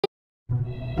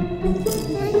I'll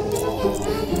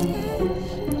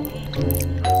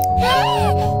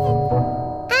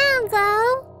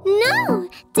go. No,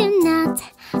 do not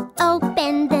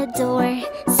open the door.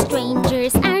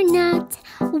 Strangers are not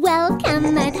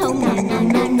welcome at home. No, no,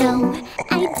 no, no.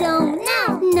 I don't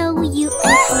know you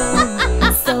at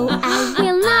all, so I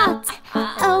will not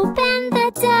open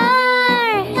the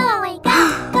door. Go away, go,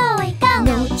 go away, go.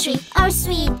 No trick or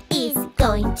sweet is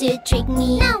going to trick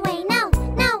me. No way, no,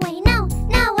 no way, no,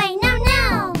 no way, no,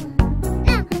 no.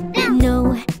 No, no.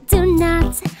 No, do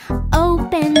not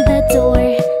open the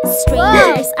door.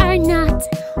 Strangers are not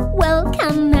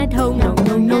welcome at home. No,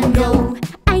 no, no, no.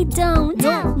 I don't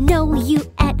know you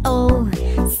at all,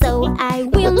 so I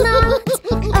will not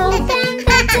open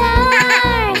the door.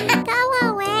 Go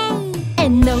away.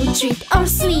 And no trick or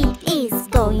sweet is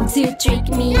going to trick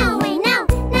me. No way, no,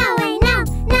 no way, no,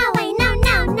 no way, no,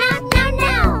 no, no, no,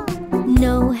 no.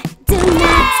 No, do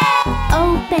not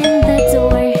open the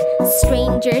door.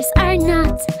 Strangers are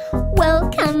not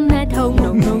welcome at home.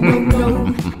 No, no, no,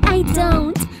 no. I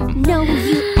don't know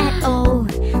you at all,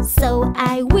 so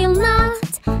I will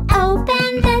not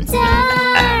open the door.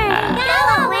 Go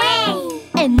away.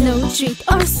 And no trick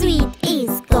or sweet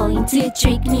is going to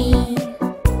trick me.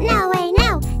 No way,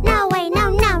 no, no way, no,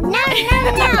 no, no, no,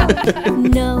 no.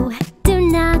 No, do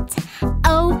not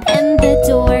open the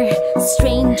door.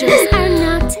 Strangers are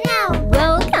not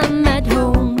welcome at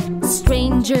home.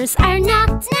 Strangers are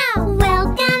not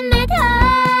welcome at home.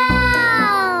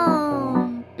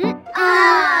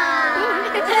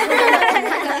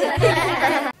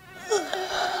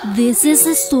 This is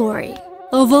the story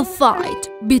of a fight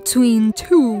between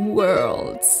two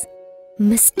worlds.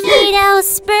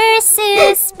 Mosquitoes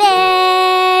versus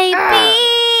babies.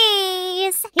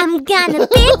 I'm gonna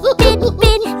bit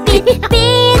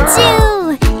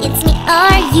you. It's me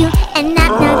or you, and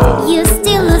not you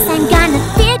still lose. I'm gonna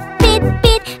bit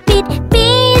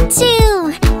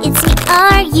you. It's me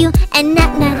or you, and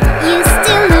not you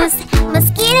still lose.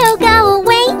 Mosquito, go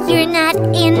away. You're not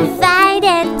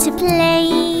invited to play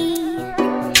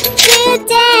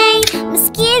today.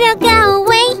 Mosquito, go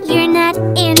away. You're not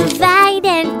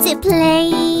invited to play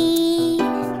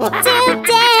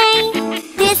today.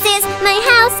 This is my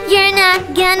house. You're not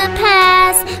gonna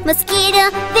pass. Mosquito,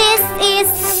 this is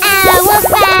our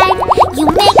fight. You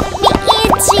make me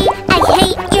itchy. I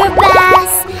hate your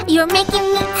boss. You're making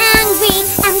me angry.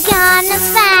 I'm gonna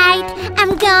fight.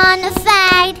 I'm gonna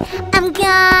fight. I'm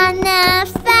gonna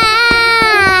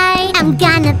fight. I'm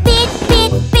gonna beat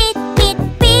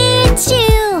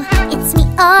you. It's me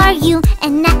or you,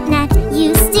 and not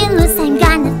you still lose. I'm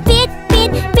gonna beat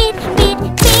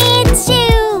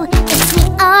you. It's me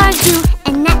or you,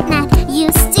 and not you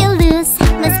still lose.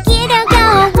 Mosquito, go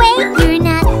away. You're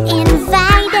not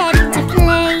invited to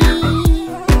play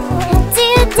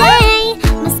today.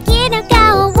 Mosquito, go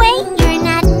away. You're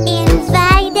not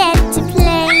invited to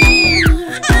play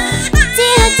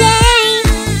today.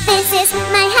 This is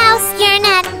my house. You're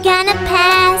not gonna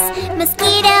pass.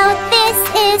 Mosquito, this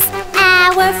is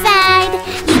our fight.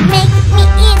 You make me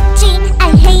itchy. I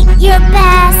hate your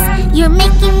bass. You're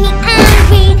making me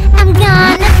angry. I'm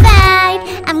gonna fight.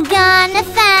 I'm gonna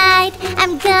fight.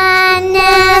 I'm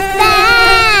gonna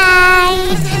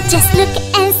fight. Just look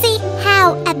and see how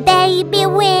a baby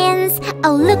wins.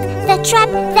 Oh, look, the trap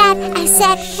that I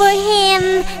set for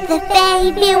him. The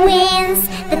baby wins.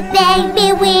 The baby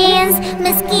wins.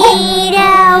 Mosquito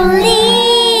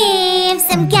leaves.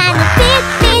 I'm gonna beat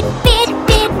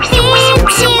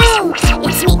you.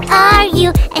 It's me or you,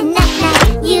 and not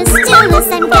you still lose.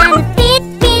 I'm gonna beat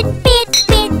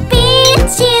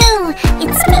you.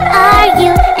 It's me or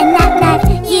you, and not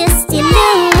you still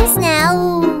lose now.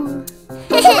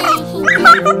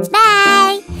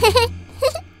 Bye.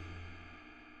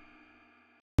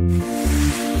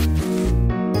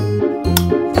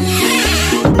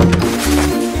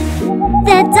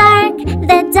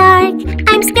 The dark,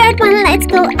 I'm scared when lights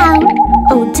go out.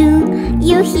 Oh, do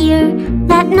you hear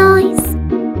that noise?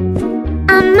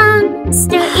 A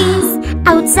monster is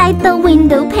outside the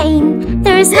window pane.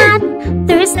 There's not,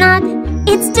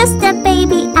 it's just a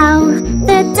baby owl.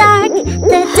 The dark,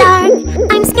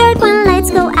 I'm scared when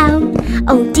lights go out.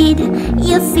 Oh, did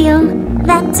you feel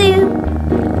that too?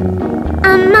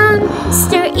 A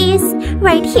monster is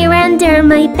right here under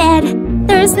my bed.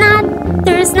 There's not,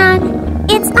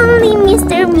 it's only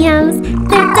Mr. Meows.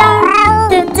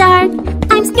 The dark,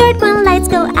 I'm scared when lights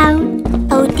go out.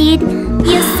 Oh, did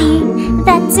you see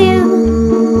that too?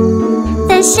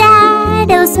 The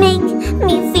shadows make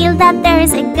me feel that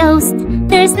there's a ghost.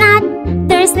 There's not,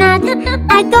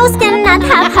 a ghost cannot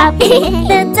have happy.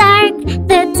 The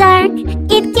dark,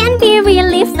 it can be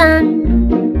really fun.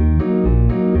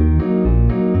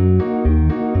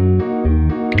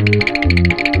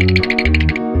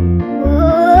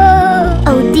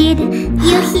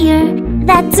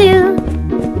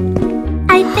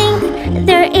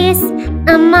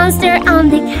 a monster on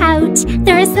the couch.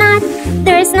 There's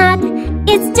not,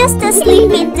 it's just a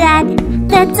sleepy dad.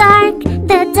 The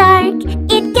dark,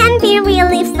 it can be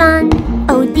really fun.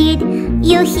 Oh, did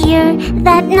you hear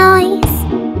that noise?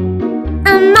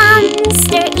 A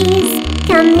monster is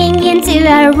coming into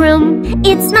our room.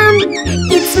 It's mom,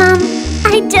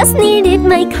 I just needed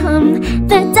my cum.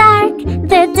 The dark,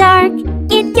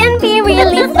 it can be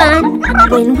really fun.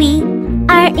 When we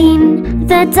are in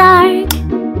the dark,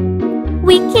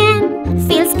 we can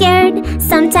feel scared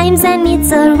sometimes, and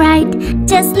it's alright.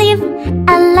 Just leave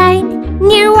a light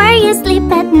near where you sleep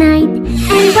at night.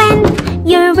 And when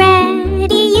you're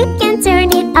ready, you can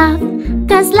turn it off,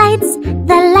 'cause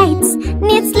the lights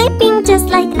need sleeping just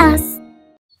like us.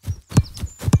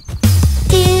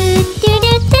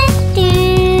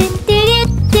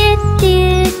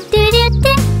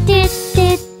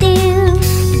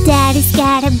 Daddy's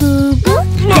got a boo-boo,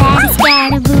 Daddy's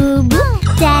got a boo-boo,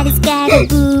 Daddy's got a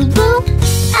boo-boo.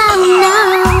 Oh no,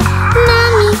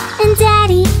 Mommy and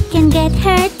Daddy can get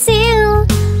hurt too.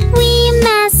 We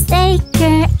must take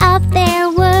care of their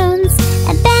wounds,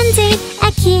 a band-aid,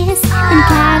 a kiss, and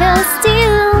cuddles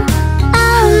too.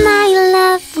 Oh my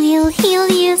love, we'll heal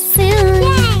you soon.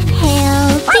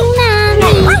 Helping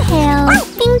Mommy,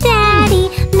 helping Daddy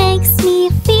makes me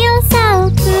feel so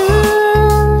good.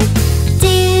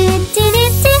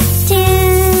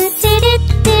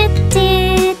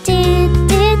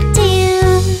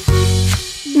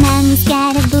 Mommy's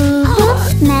got a boo-boo,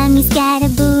 Mommy's got a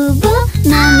boo-boo,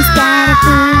 Mommy's got a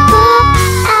boo-boo.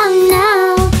 Oh no,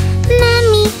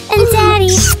 Mommy and Daddy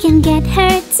can get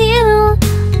hurt too.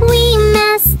 We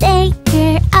must take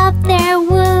care of their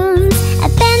wounds, a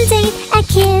band-aid, a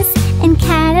kiss, and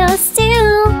cuddles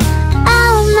too.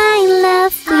 Oh my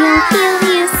love, we'll heal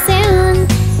you soon.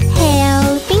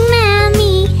 Helping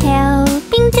Mommy,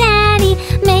 helping Daddy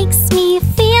makes me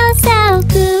feel so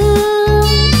good.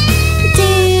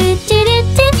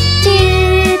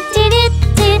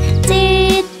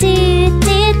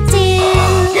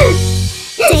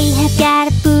 They have got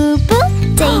a boo-boo,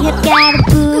 they have got a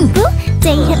boo-boo,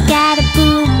 they have got a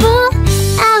boo-boo.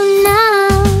 Oh no,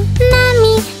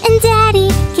 Mommy and Daddy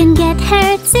can get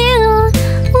hurt too.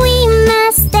 We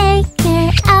must take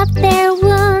care of their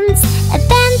wounds, a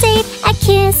band-aid, a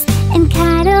kiss, and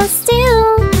cuddles too.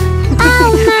 Oh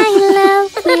my love,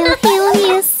 we'll heal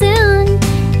you soon.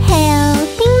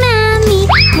 Helping Mommy,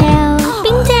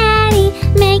 helping Daddy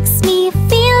makes me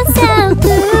feel so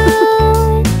good.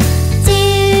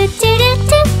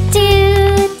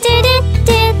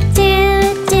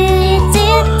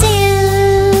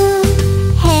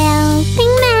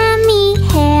 Helping Mommy,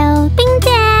 helping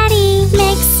Daddy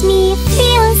makes me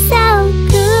feel so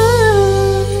good.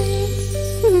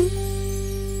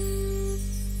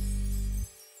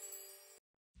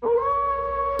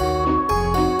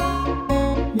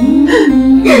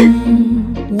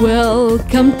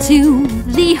 Welcome to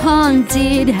the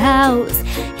haunted house.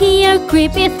 Here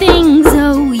creepy things,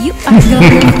 oh, you are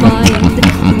gonna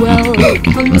find.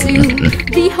 Welcome to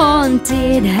the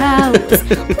haunted house.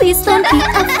 Please don't be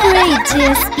afraid,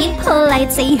 just be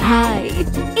polite, say hi.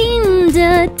 In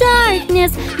the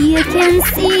darkness you can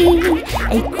see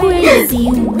a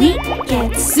crazy,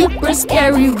 wicked, super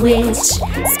scary witch.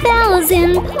 Spells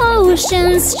and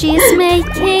potions she's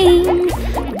making.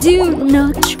 Do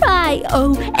not try,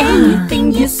 oh,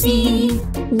 anything you see.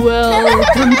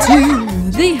 Welcome to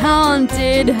the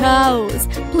haunted house.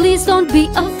 Please don't be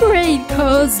afraid,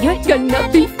 'cause you're gonna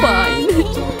be fine.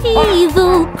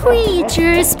 Evil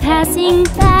creatures passing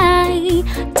by,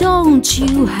 don't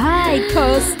you hide,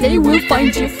 'cause they will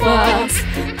find you fast.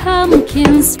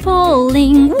 Pumpkins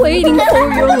falling, waiting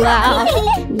for your laugh.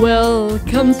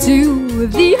 Welcome to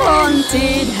the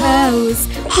haunted house.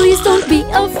 Please don't be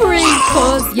afraid,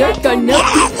 'cause you're gonna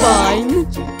be fine.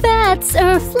 Bats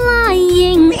are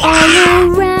flying all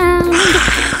around.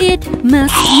 It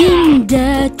must mean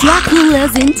that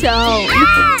Dracula's in town.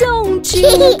 Don't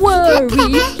you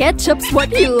worry, ketchup's what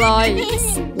he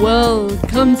likes.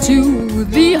 Welcome to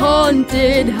the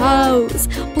haunted house.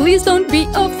 Please don't be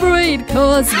afraid,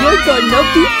 'cause you're gonna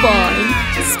be fine.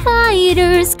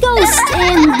 Spiders, ghosts,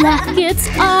 and black kids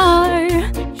are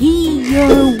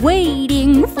here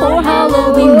waiting for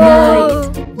Halloween night.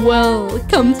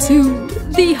 Welcome to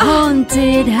the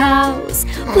haunted house.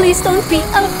 Please don't be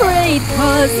afraid,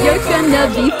 'cause you're gonna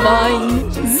be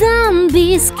fine.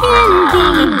 Zombies can be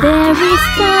very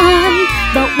fun,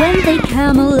 but when they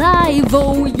come alive,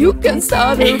 oh, you can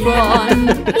start a run.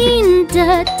 In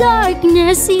the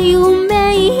darkness you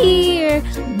may hear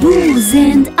boos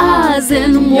and ahs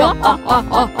and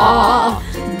wah.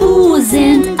 oohs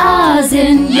and ahs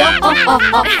and yeah.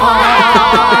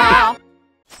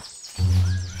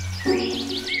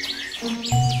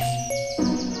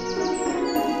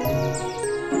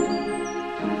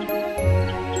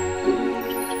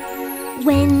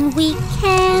 When we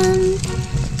camp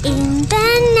in the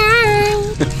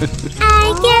night,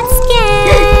 I get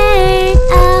scared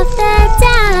of the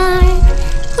dark.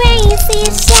 Crazy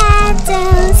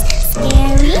shadows,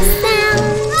 scary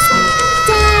sounds.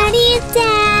 Daddy,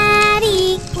 Daddy,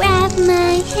 grab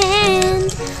my hand.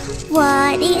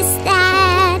 What is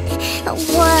that?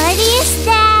 What is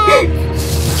that?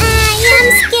 I am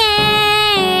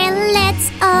scared. Let's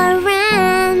all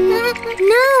run.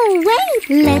 No, wait.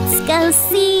 Let's go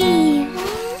see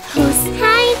who's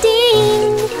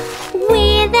hiding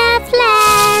with a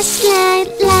flashlight.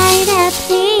 Light up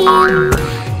him.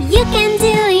 You can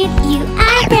do it. You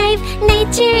are brave.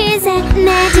 Nature is a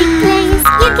magic place.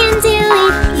 You can do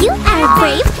it. You are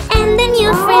brave, and the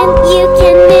new friend you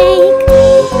can make.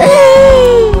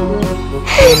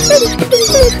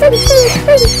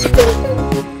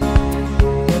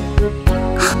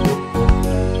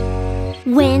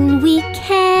 When we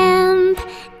camp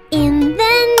in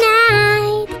the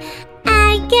night,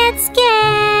 I get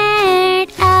scared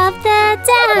of the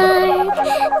dark.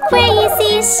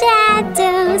 Crazy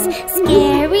shadows,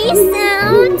 scary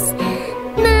sounds.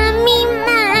 Mommy,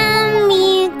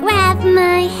 Mommy, grab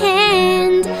my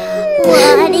hand.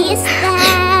 What is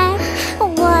that?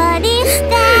 What is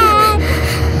that?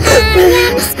 I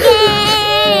am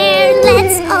scared.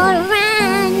 Let's all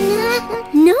run.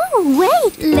 No,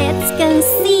 wait. Let's go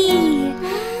see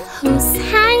who's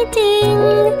hiding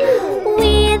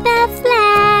with a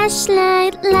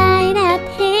flashlight. Light up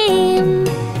him.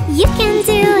 You can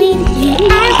do it. You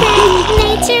are brave.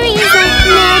 Nature is a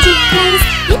magic place.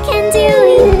 You can do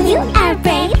it. You are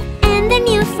brave, and the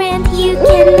new friend you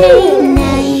can make.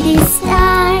 Night is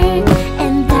dark,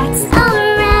 and that's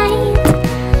alright.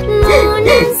 Moon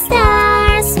and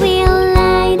stars will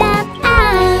light up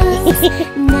us.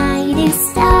 Night is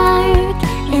dark,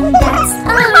 and that's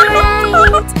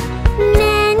alright.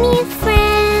 Many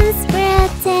friends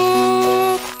protecting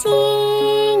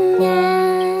us.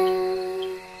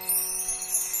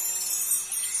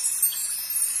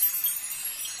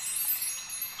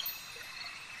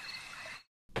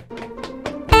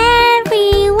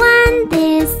 Everyone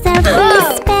deserves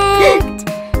respect,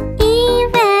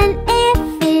 even if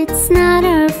it's not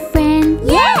our friend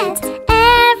yet.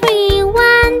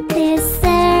 Everyone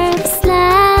deserves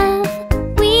love.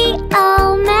 We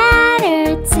all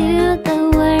matter to the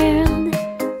world.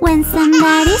 When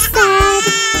somebody's sad,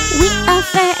 we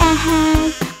offer a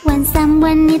hug. When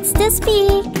someone needs to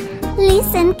speak,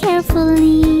 listen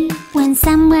carefully. When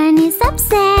someone is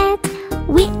upset,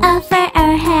 we offer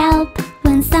our help.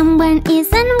 When someone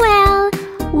is unwell,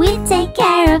 we take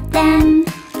care of them.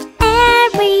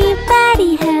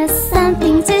 Everybody has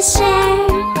something to share.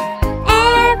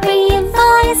 Every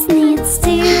voice needs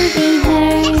to be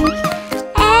heard.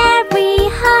 Every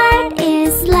heart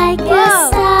is like a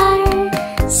star,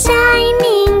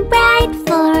 shining bright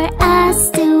for us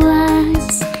to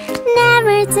watch.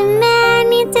 Never too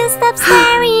many to stop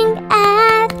staring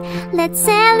at. Let's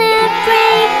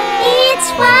celebrate each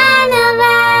one of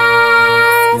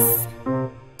us.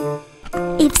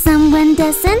 If someone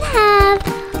doesn't have,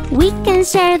 we can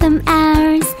share them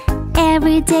ours.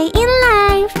 Every day in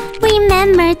life,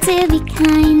 remember to be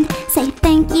kind. Say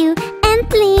thank you and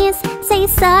please. Say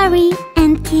sorry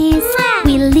and kiss.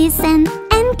 We listen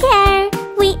and care.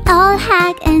 We all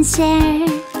hug and share.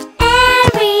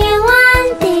 Everyone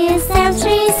deserves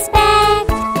respect,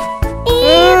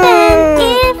 even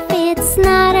if it's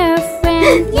not our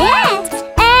friend yet.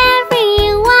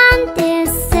 Everyone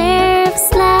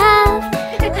deserves love.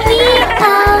 We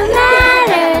all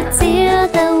matter to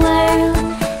the world.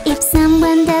 If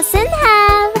someone doesn't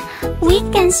have, we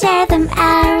can share them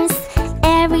ours.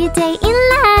 Every day in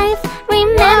life,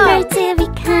 remember to be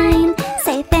kind.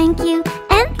 Say thank you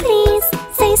and please.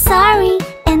 Say sorry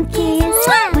and kiss.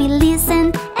 We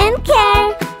listen and care.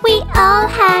 We all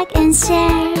hug and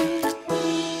share.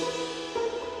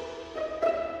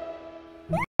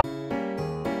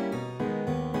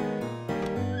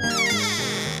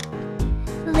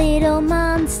 Little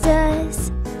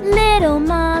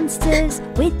monsters,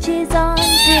 witches on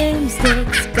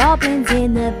broomsticks, goblins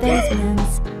in the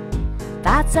basements,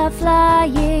 bats are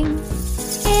flying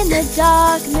in the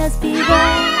darkness.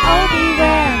 Beware, oh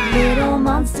beware, little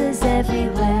monsters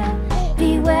everywhere.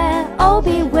 Beware, oh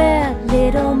beware,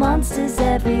 little monsters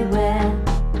everywhere.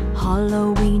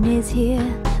 Halloween is here,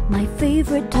 my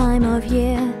favorite time of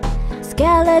year.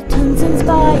 Skeletons and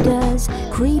spiders,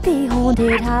 creepy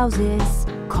haunted houses,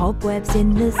 Cobwebs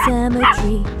in the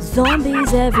cemetery,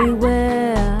 zombies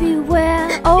everywhere.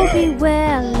 Beware, oh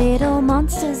beware, little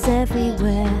monsters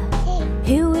everywhere.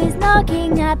 Who is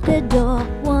knocking at the door?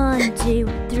 1, 2,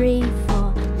 3,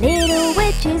 4. Little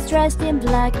witches dressed in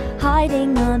black,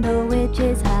 hiding under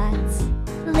witches' hats.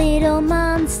 Little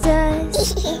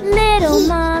monsters,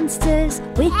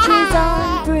 witches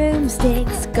on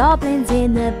broomsticks, goblins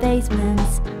in the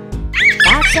basements.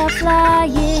 Bats are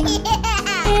flying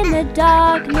in the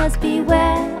darkness.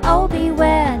 Beware, oh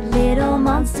beware, little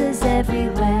monsters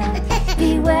everywhere.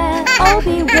 Beware, oh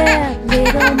beware,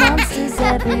 little monsters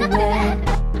everywhere.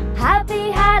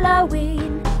 Happy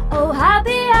Halloween, oh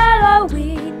happy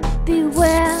Halloween.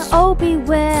 Beware, oh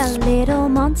beware, little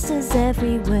monsters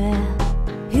everywhere.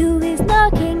 Who is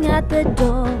knocking at the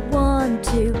door? 1,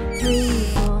 2, 3,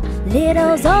 4.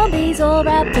 Little zombies all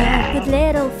wrapped up with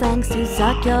little fangs to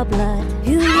suck your blood.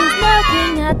 Who is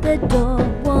knocking at the door?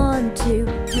 1, 2,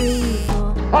 3,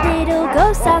 4. Little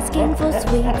ghosts asking for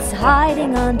sweets,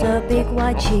 hiding under big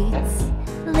white sheets.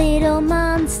 Little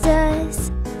monsters,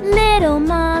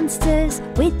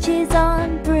 witches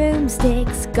on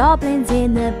broomsticks, goblins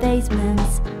in the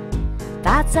basements.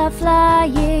 Bats are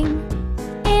flying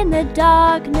in the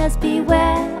darkness.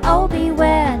 Beware, oh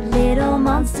beware, little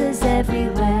monsters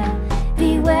everywhere.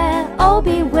 Beware, oh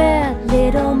beware,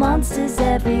 little monsters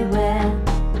everywhere.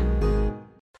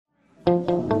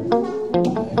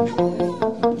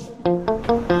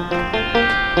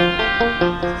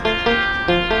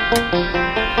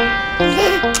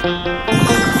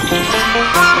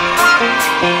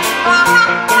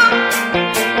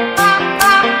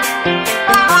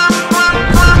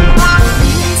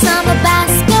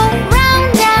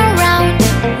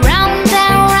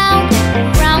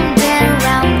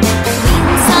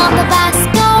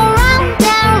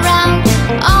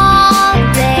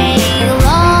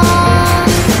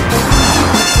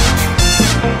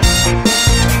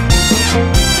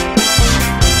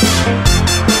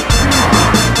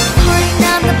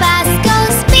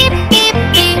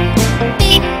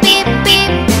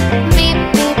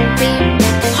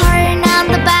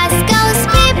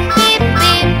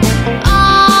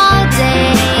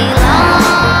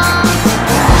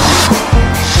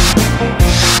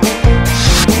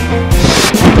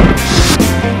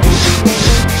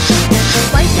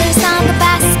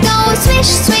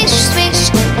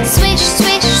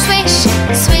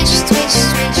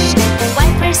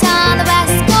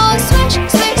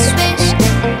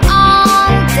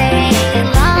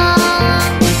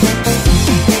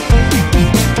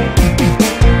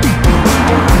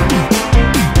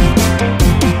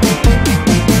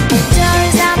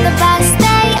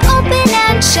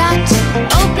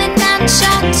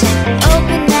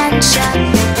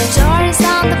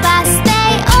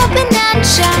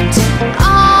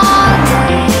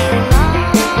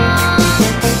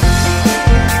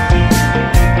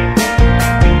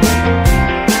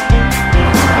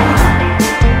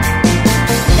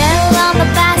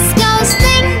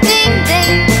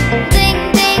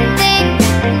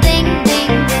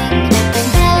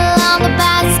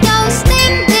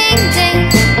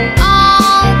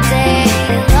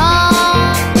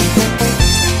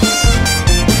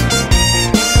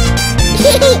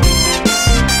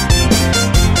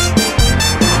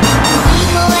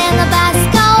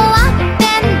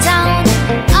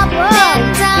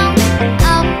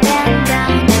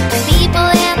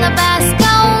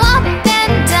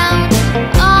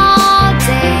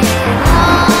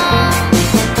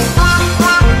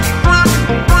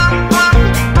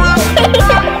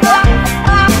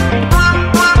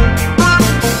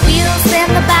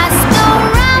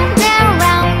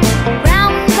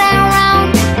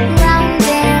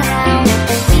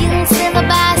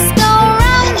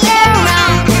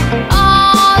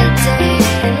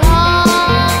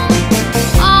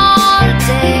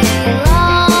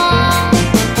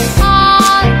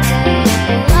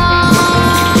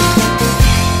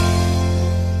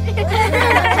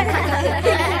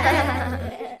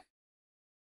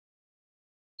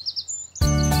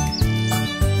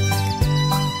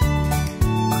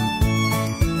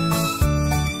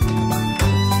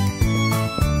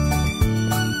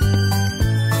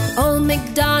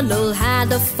 MacDonald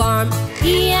had a farm,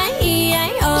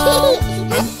 E-I-E-I-O.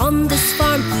 And on this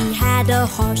farm he had a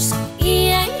horse,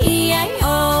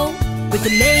 E-I-E-I-O. With a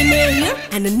neigh-neigh here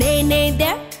and a neigh-neigh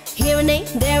there, here a neigh,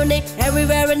 there a neigh,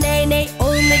 everywhere a neigh-neigh.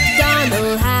 Old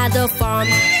MacDonald had a farm,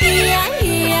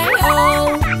 E-I-E-I-O.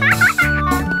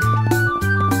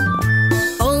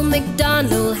 Old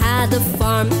MacDonald had a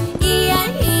farm,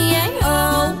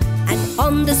 E-I-E-I-O. And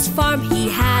on this farm he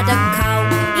had a cow,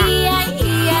 E-I-E-I-O.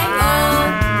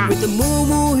 With a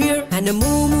moo-moo here and a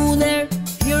moo-moo there,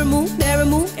 here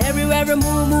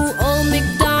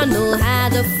MacDonald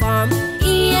had a farm.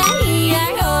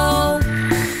 E-I-E-I-O.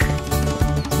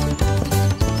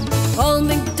 Old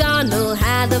MacDonald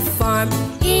had a farm.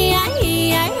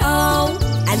 E-I-E-I-O.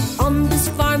 And on this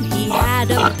farm he had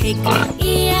a pig.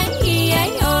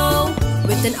 E-I-E-I-O.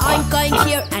 With an oink oink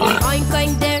here and an oink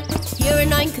oink there. Here an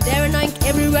oink, there an oink,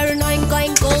 everywhere an oink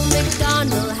oink. Old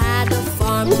MacDonald had a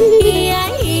farm.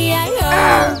 E-I-E-I-O.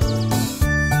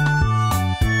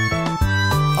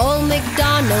 Old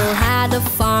MacDonald had a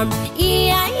farm.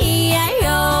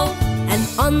 E-I-E-I-O. And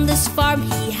on this farm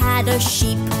he had a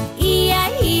sheep.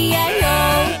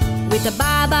 E-I-E-I-O. With a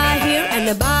baba here and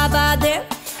a baba there.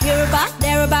 Here a ba,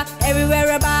 there a ba,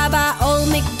 everywhere a baba. Old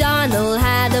MacDonald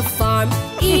had a farm.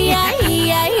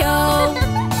 E-I-E-I-O.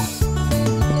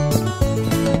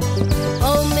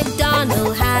 Old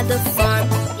MacDonald had a farm.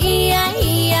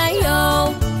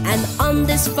 E-I-E-I-O. And on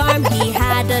this farm he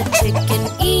had a chicken.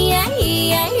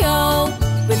 E-I-E-I-O.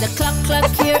 With a cluck cluck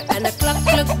here and a cluck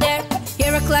cluck there.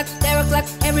 Here a cluck, there a cluck,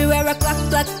 everywhere a cluck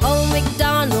cluck. Old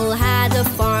MacDonald had a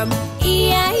farm.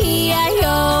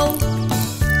 E-I-E-I-O.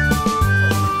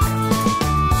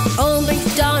 Old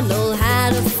MacDonald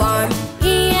had a farm.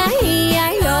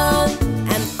 E-I-E-I-O.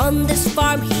 And on this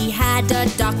farm he had a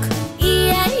duck.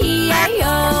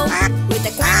 E-I-E-I-O. With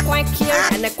a quack quack here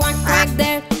and a quack quack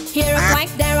there. Here a quack,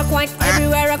 there a quack,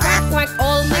 everywhere a quack quack.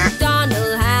 Old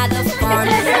MacDonald had a farm.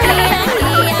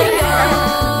 E-I-E-I-O.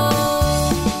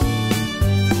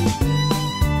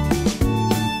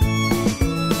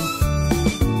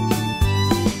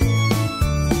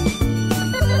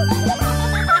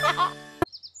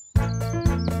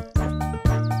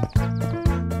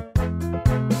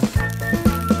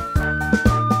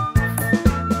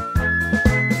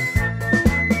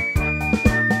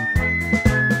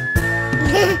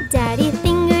 Daddy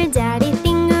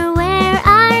finger, where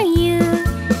are you?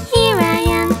 Here I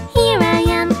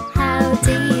am, how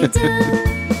do you do?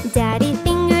 Daddy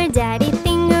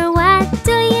finger, what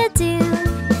do you do?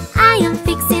 I am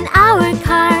fixing our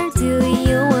car, do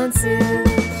you want to?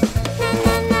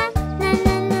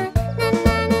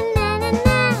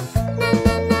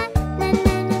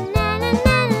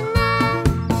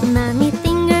 Mommy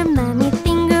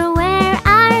finger, where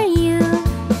are you?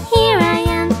 Here I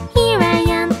am,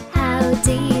 how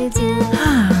do you do?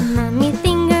 Mommy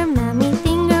finger,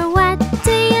 what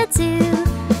do you do?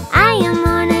 I am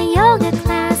on a yoga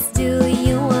class, do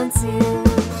you want to?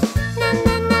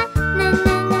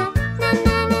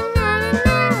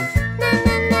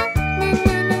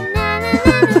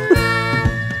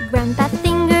 Grandpa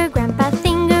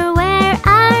finger, where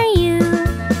are you?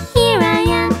 Here I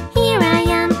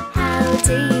am, how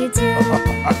do you do?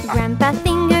 Grandpa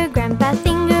finger,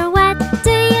 what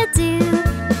do you do?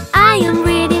 I am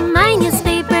reading my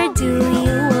newspaper, do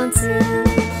you want to?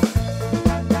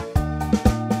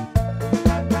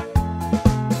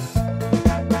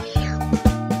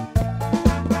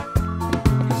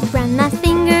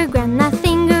 Grandma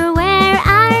finger, where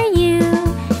are you?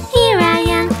 Here I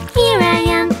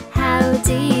am, how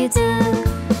do you do?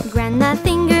 Grandma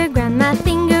finger,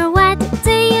 what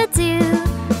do you do?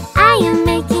 I am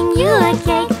making you a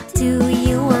cake, do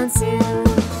you want to?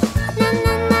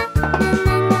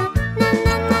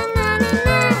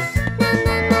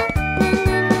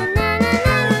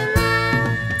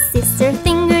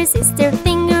 Sister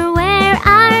finger, where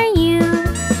are you?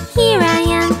 Here I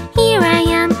am,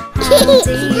 how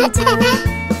do you do?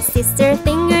 Sister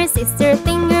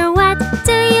finger, what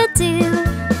do you do?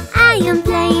 I am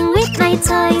playing with my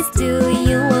toys, do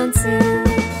you want to?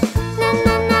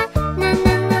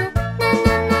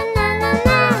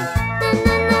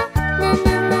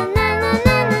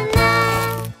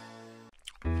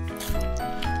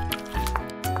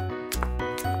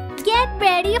 Get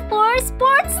ready for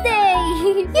Sports Day!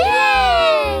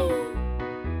 Yay!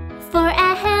 For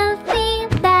a healthy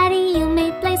body, you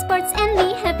may play sports and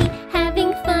be happy,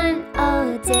 having fun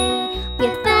all day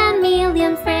with a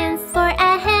million friends. For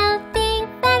a healthy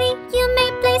body, you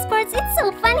may play sports, it's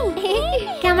so funny!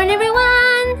 Come on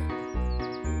everyone!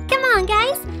 Come on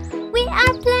guys! We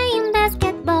are playing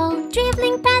basketball,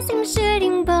 dribbling, passing,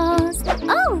 shooting balls.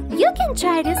 Oh, you can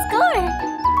try to score!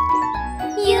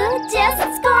 You just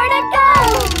scored a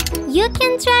goal! You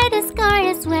can try to score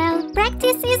as well.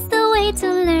 Practice is the way to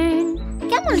learn.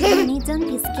 Come on, honey, don't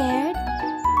be scared.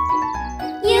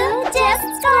 You just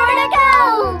scored a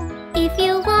goal! If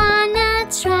you wanna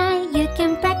try, you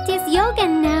can practice yoga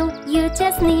now. You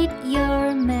just need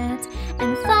your mat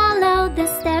and follow the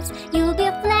steps. You'll be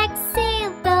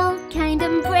flexible, kind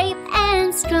and brave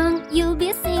and strong. You'll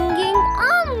be singing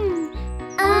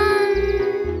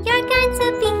You're going to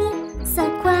be so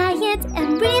quiet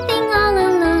and breathing all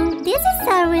along. This is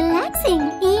so relaxing.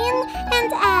 In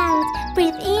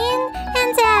breathe in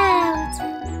and out.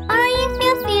 Or if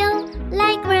you feel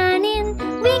like running,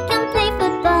 we can play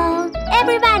football.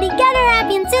 Everybody gather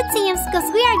up into teams,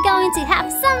 cause we are going to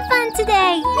have some fun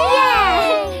today.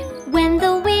 Yay! When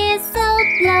the whistle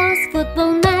blows,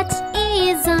 football match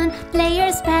is on.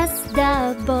 Players pass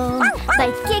the ball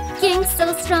by kicking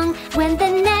so strong. When the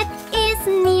net is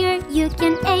near, you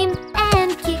can aim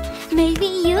and kick. Maybe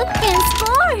you can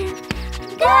score.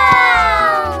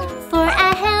 Go! For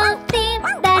a healthy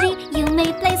body, you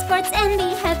may play sports and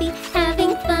be happy,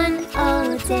 having fun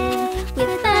all day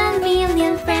with a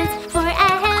million friends. For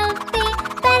a healthy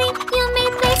body, you may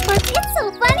play sports. It's so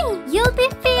funny. You'll be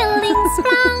feeling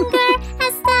stronger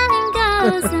as time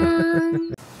goes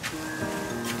on.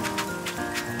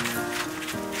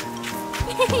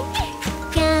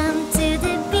 Come to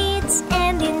the beach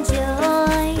and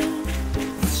enjoy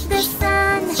the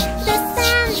sun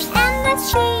and the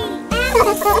sea.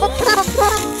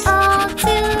 All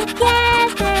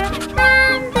together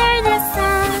under the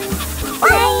sun,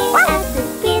 playing at the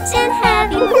beach and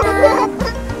having fun.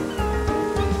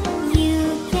 You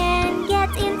can get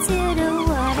into the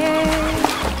water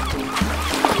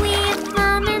with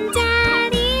mom and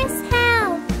daddy's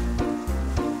help,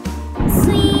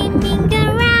 swimming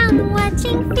around,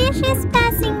 watching fishes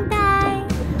passing by.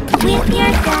 With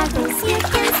your goggles you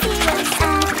can see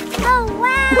outside. Oh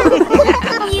wow!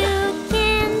 You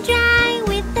can dry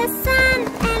with the sun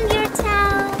and your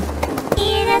towel.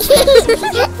 It has to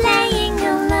keep playing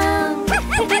along.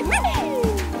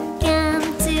 Come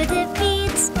to the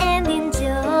beach and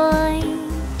enjoy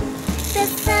the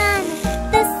sun and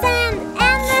the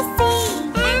sea.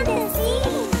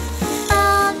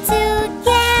 All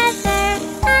together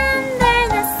under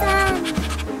the sun,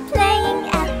 playing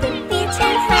at the beach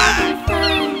and having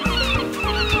fun.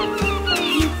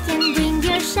 You can bring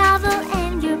your shovel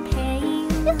and your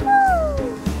pail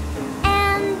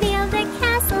and build a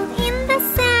castle in the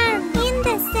sand.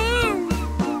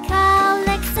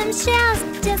 Collect some shells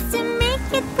just to make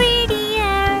it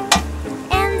prettier,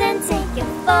 and then take a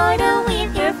photo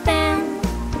with your fan.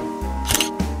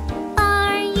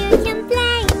 Or you can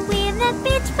play with a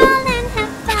beach ball and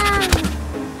have fun,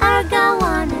 or go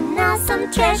on an awesome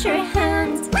treasure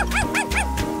hunt.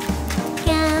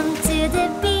 Come to the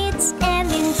beach and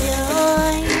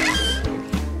enjoy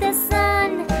the sun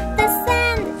and the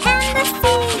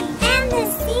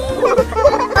sea.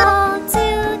 All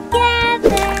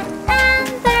together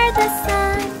under the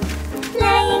sun,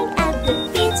 playing at the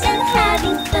beach and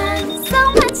having fun. So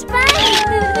much fun!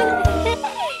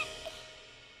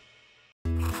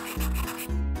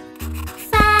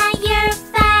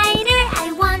 Firefighter, I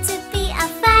want to be a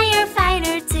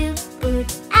firefighter to put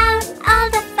out all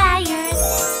the fires.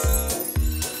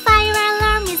 Fire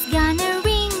alarm is gonna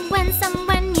ring when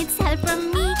someone needs help from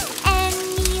me and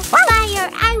me. Fire,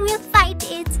 I will fight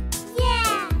it.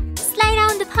 Yeah! Slide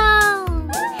on the pole.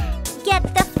 Get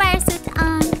the fire suit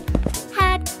on.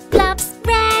 Hat, gloves,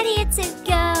 ready to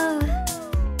go.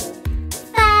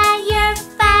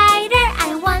 Firefighter, I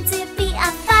want to be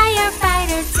a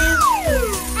firefighter to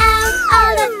put out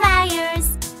all the fires.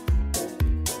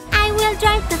 I will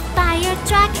drive the fire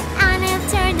truck and I'll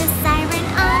turn the siren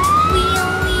on.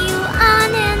 Wheel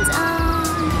on and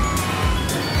on.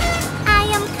 I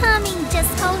am coming,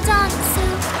 just hold on,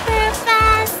 super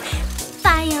fast.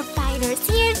 Firefighters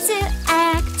here to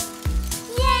act.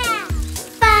 Yeah!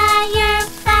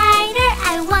 Firefighter,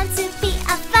 I want to be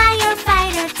a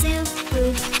firefighter to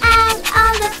put out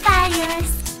all the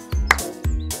fires.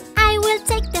 I will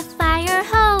take the fire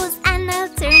hose and I'll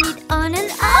turn it on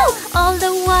and all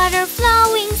the water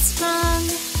flowing strong.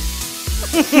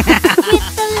 With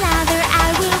the ladder I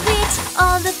will reach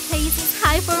all the places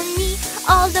high for me,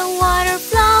 all the water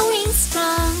flowing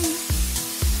strong.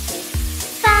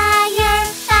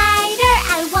 Firefighter,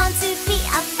 I want to be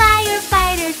a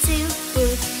firefighter to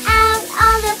put out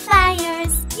all the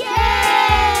fires.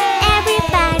 Yay!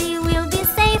 Everybody will be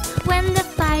safe when the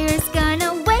fire's gone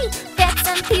away. Get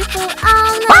some people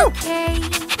all okay.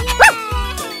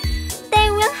 They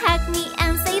will hug me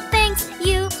and say thanks,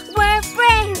 you were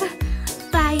brave.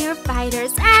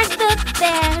 Firefighters are the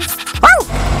best.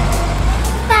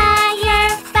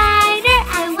 Firefighter,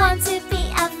 I want to be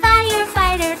a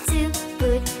firefighter to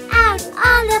put out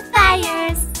all the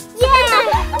fires. Yeah!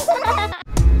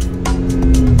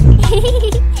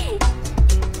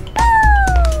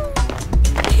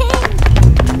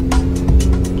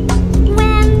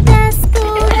 When the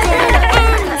school day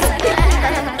ends,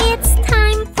 it's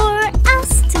time for us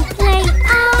to play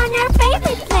on our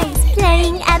favorite place.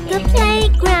 Playing at the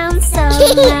playground, so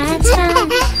much fun.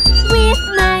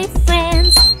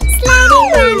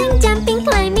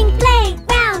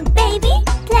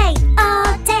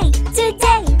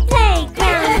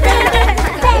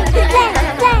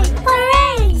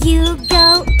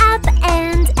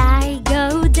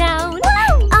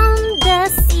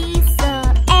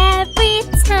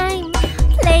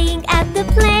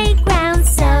 the playground,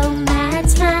 so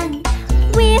much fun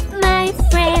with my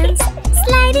friends.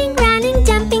 Sliding, running,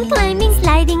 jumping, climbing,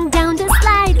 sliding down the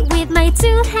slide with my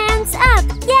two hands up.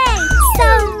 Yay!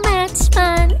 So much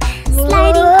fun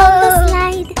sliding on the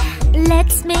slide.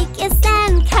 Let's make a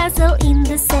sandcastle in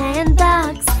the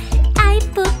sandbox. I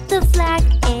put the flag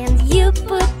and you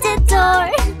put the door.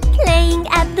 Playing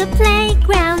at the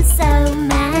playground, so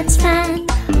much fun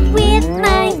with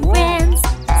my friends.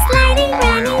 Sliding,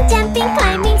 running, jumping,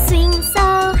 climbing, swing so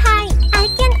high I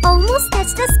can almost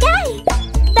touch the sky.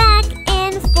 Back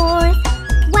and forth,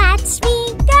 watch me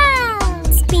go.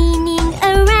 Spinning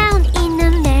around in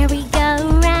a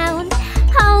merry-go-round.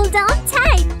 Hold on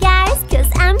tight guys, 'cause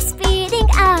I'm speeding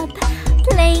up.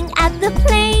 Playing at the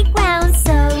playground,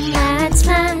 so much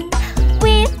fun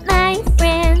with my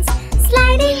friends.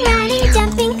 Sliding, running,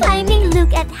 jumping, climbing,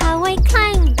 look at how I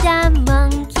climb the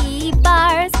monkey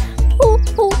bars. Hoo,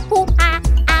 hoo, hoo, ah,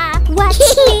 ah, watch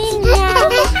me now.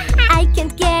 I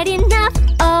can't get enough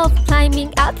of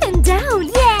climbing up and down.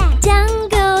 Yeah!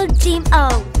 Jungle gym,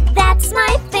 oh, that's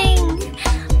my thing.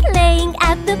 Playing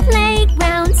at the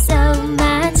playground, so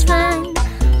much fun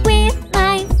with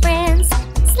my friends.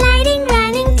 Sliding,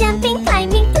 running, jumping,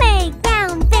 climbing,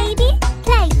 playground, baby.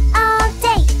 Play all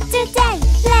day, today.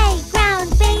 Playground,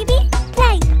 baby.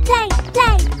 Play, play,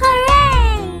 play,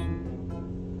 hooray!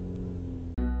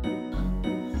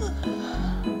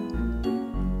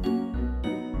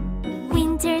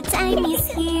 Winter time is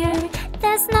here.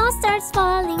 The snow starts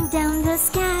falling down the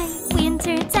sky.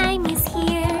 Winter time is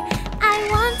here. I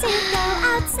want to go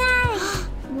outside.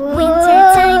 Winter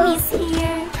time is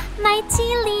here. My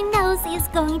chilly nose is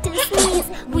going to sneeze.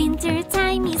 Winter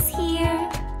time is here.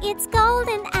 It's cold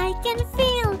and I can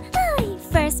feel.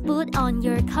 First put on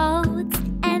your coats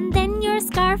and then your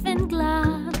scarf and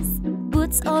gloves.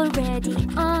 Boots already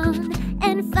on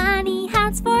and funny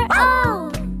hats for all.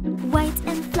 White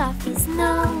and fluffy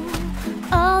snow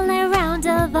all around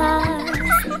of us.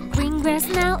 Green grass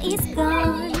now is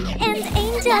gone and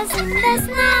angels in the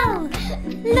snow.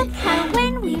 Look how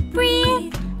when we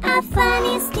breathe, a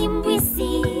funny steam we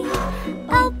see.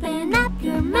 Open up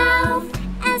your mouth,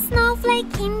 a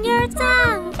snowflake in your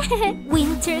tongue.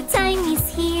 Winter time is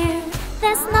here.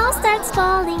 The snow starts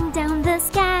falling down the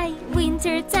sky.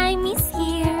 Winter time is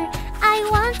here. I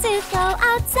want to go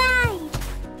outside.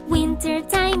 Winter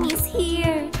time is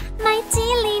here. My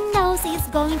chilly nose is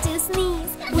going to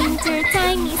sneeze. Winter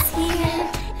time is here.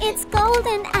 It's cold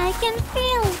and I can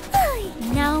feel.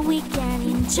 Now we can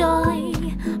enjoy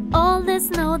all the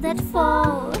snow that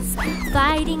falls.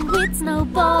 Fighting with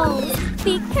snowballs.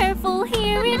 Be careful,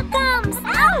 here it comes.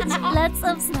 Ouch! Lots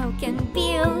of snow can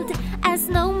build a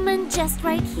snowman just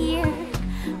right here.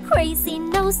 Crazy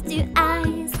nose to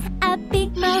eyes, a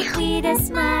big mouth with a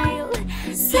smile.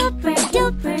 Super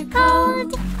duper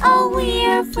cold, oh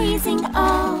we're freezing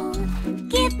all.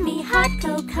 Give me hot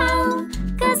cocoa,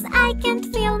 'cause I can't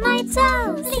feel my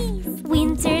toes. Please.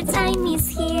 Winter time is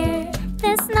here.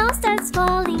 The snow starts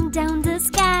falling down the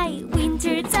sky.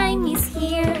 Winter time is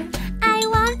here. I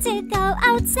want to go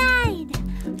outside.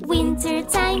 Winter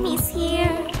time is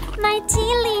here. My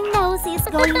chilly nose is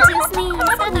going to sneeze.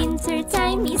 Winter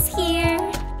time is here.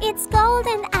 It's cold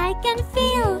and I can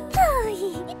feel.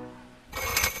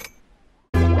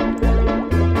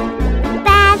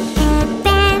 Bad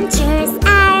adventures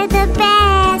are the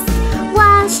best.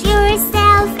 Wash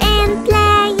yourself and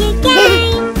play a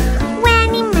game. When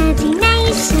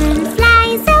imagination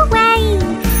flies away,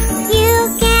 you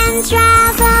can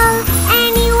travel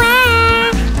anywhere.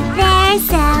 There's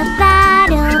a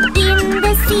bottle in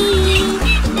the sea.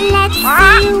 Let's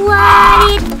see what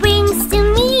it brings to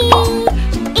me.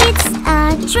 It's a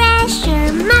treasure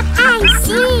map I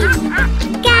see.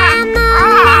 Come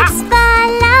on, let's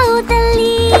follow the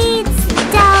leads.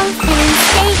 Dolphins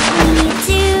take me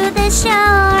to the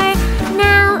shore.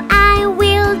 Now I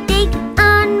will dig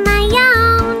on my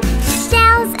own.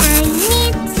 Shells, I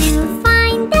need to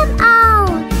find them all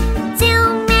to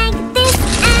make this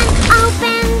an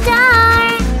open door.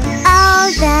 All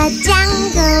the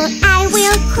jungle I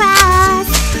will cross.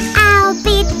 I'll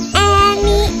beat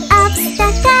any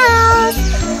obstacles.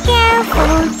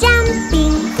 Careful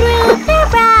jumping through the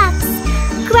rocks.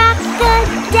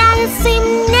 Crocodiles swim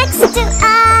next to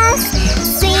us.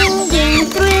 Swinging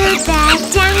through the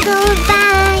jungle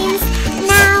vines.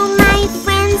 Now my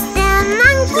friends the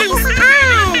monkeys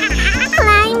are.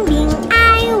 Climbing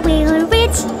I will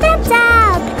reach the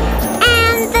top.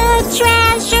 And the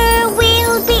treasure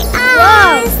will be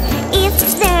ours. If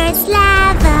there's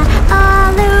lava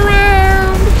all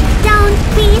around, don't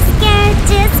be scared,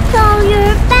 just call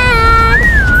your bag.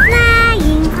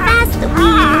 Flying fast we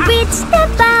reach the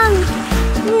boat.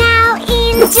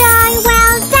 Joy,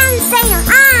 well done, sail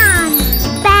on!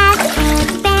 Bad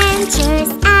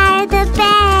adventures are the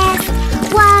best.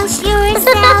 Wash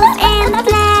yourself and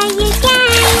play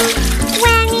again.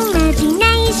 When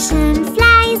imagination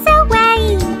flies away,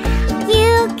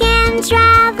 you can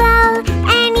travel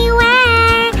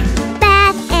anywhere.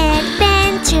 Bad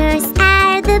adventures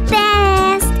are the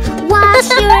best. Wash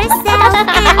yourself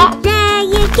and play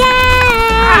again.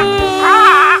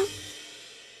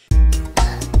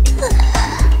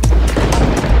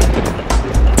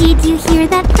 Did you hear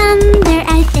that thunder?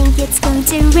 I think it's going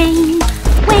to rain.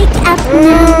 Wake up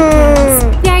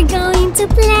now, we are going to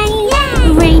play.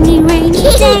 Rainy, rainy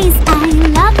days, I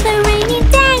love the rainy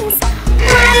days.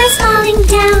 Water's falling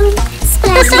down,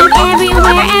 splashing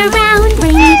everywhere around.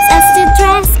 Rain needs us to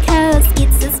dress, cause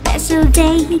it's a special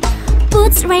day.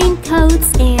 Boots, raincoats,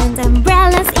 and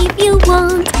umbrellas if you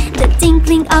want. The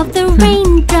tinkling of the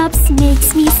raindrops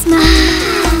makes me smile.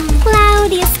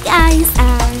 Cloudy skies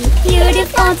are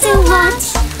beautiful to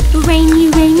watch. Rainy,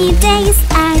 rainy days,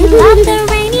 I love the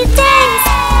rainy days.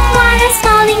 Water's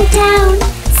falling down,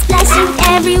 splashing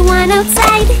everyone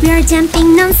outside. We are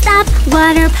jumping non-stop,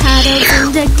 water puddles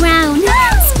on the ground.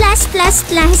 Splash, splash,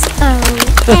 splash, oh,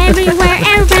 everywhere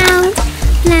around.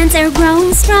 Plants are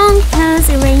growing strong, cause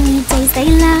rainy days they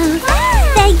love.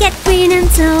 They get green and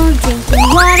tall,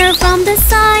 drinking water from the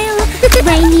soil.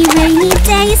 Rainy, rainy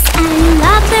days, I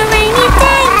love the rainy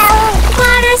days.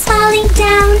 Water's falling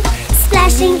down,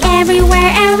 splashing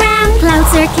everywhere around.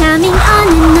 Clouds are coming on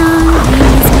and on,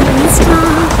 wind is really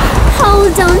strong.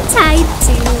 Hold on tight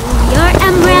to your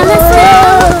umbrellas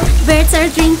now. Birds are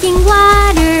drinking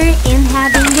water and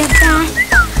having a bath.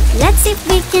 Let's see if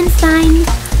we can find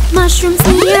mushrooms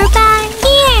nearby.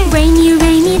 Here! Rainy,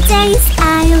 rainy days,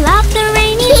 I love the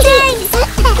rainy days.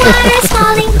 Water's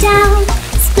falling down,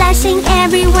 splashing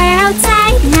everywhere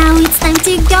outside. Now it's time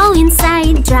to go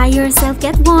inside. Dry yourself,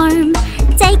 get warm.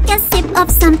 Take a sip of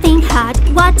something hot.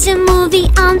 Watch a movie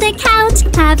on the couch,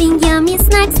 having yummy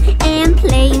snacks and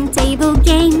playing table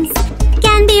games.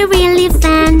 Can be really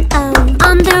fun, oh,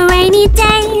 on the rainy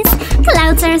days.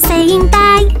 Clouds are saying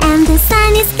bye and the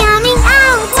sun is coming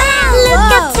out.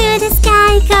 Look up to the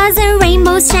sky, cause a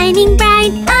rainbow's shining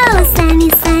bright. Oh, sunny,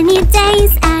 sunny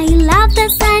days, I love the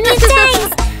sunny days.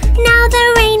 Now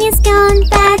the rain is gone,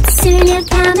 but soon you'll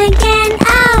come again.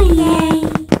 Oh, yay!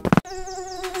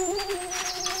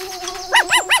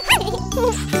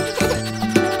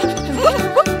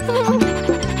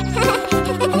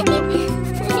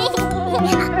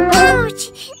 Ouch!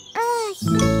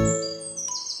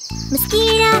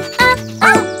 Mosquito, oh,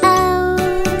 oh, oh.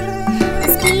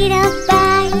 Mosquito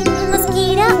bite,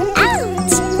 mosquito,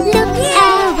 ouch! Look, a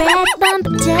red bump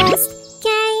just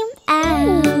came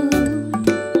out.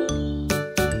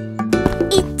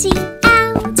 Itchy,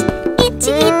 ouch!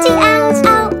 Itchy, itchy, ouch!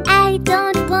 Oh, I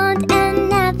don't want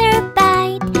another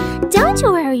bite. Don't you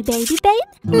worry, baby babe.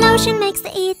 Lotion makes the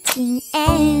itching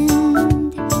end.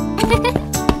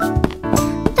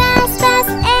 Buzz, buzz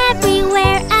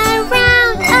everywhere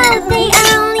around. Oh, they are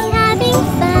only having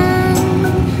fun.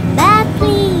 But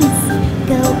please,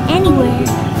 go anywhere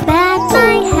but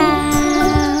my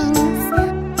house.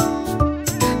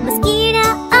 Mosquito,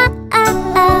 oh, oh,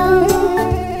 oh.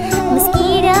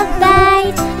 Mosquito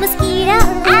bite, mosquito,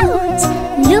 ouch!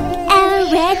 Look, a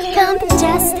red bump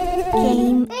just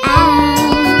came out.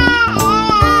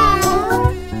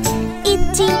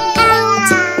 Itchy,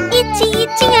 ouch! Itchy,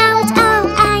 itchy, ouch! Oh,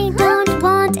 I don't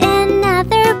want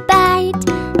another bite.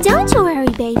 Don't you worry,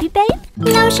 baby babe.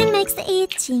 Lotion makes the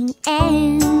itching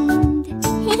end.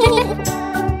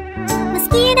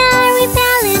 Mosquito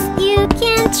repellent you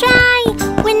can try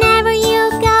whenever you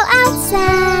go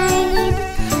outside.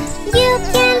 You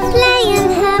can play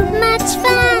and have much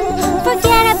fun.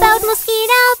 Forget about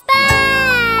mosquito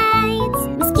bites.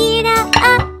 Mosquito,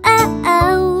 oh, oh,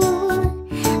 oh.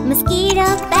 Mosquito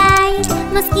bite,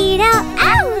 mosquito,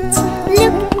 ouch!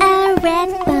 Look, a red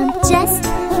bump just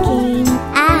came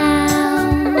out.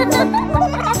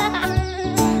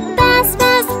 Buzz,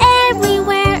 buzz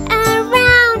everywhere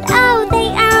around. Oh, they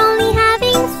are only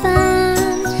having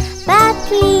fun. But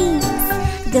please,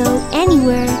 go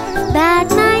anywhere but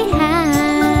my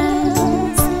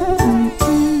house.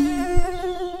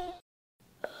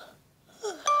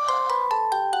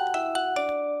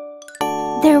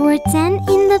 There were 10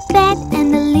 in the bed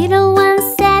and the little one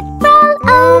said, roll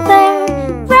over,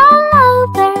 roll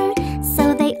over.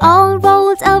 So they all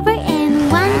rolled over and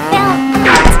one fell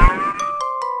out.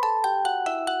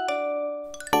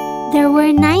 There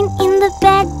were 9 in the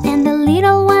bed and the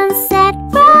little one said,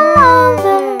 roll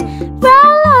over,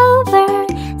 roll over.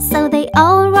 So they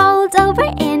all rolled over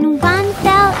and one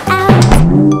fell out.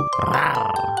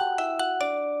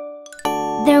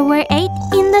 There were 8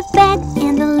 in the bed,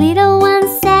 and the little one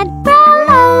said,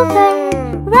 roll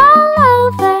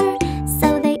over,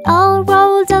 so they all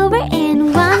rolled over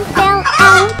and one fell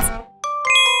out.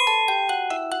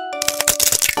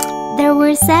 There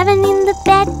were 7 in the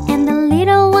bed, and the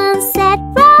little one said,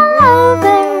 roll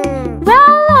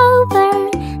over,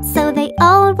 so they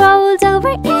all rolled over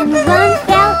and one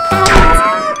fell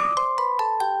out.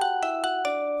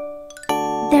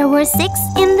 There were 6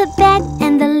 in the bed,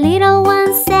 and the little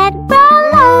one said,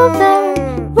 roll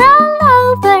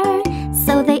over,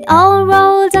 so they all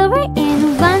rolled over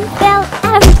and one fell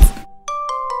out.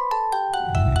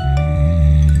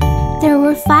 There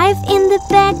were 5 in the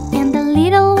bed, and the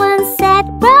little one said,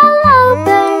 roll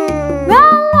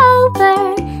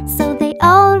over, so they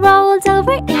all rolled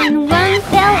over and one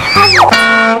fell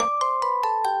out.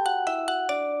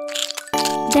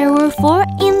 There were 4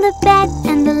 in the bed,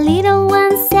 and the little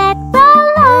one said,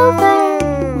 roll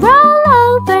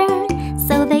over,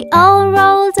 so they all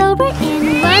rolled over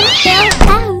and one fell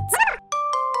out.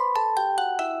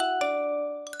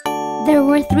 There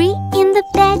were 3 in the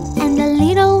bed, and the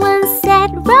little one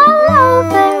said, roll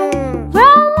over,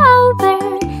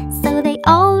 so they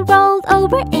all rolled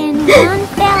over and one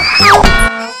fell out.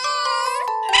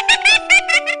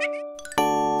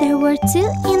 There were 2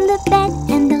 in the bed,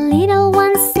 and the little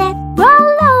one said,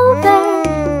 roll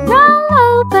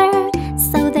over,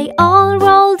 so they all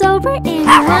rolled over and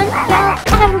one fell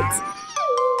out.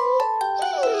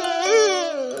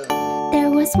 There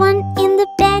was 1 in the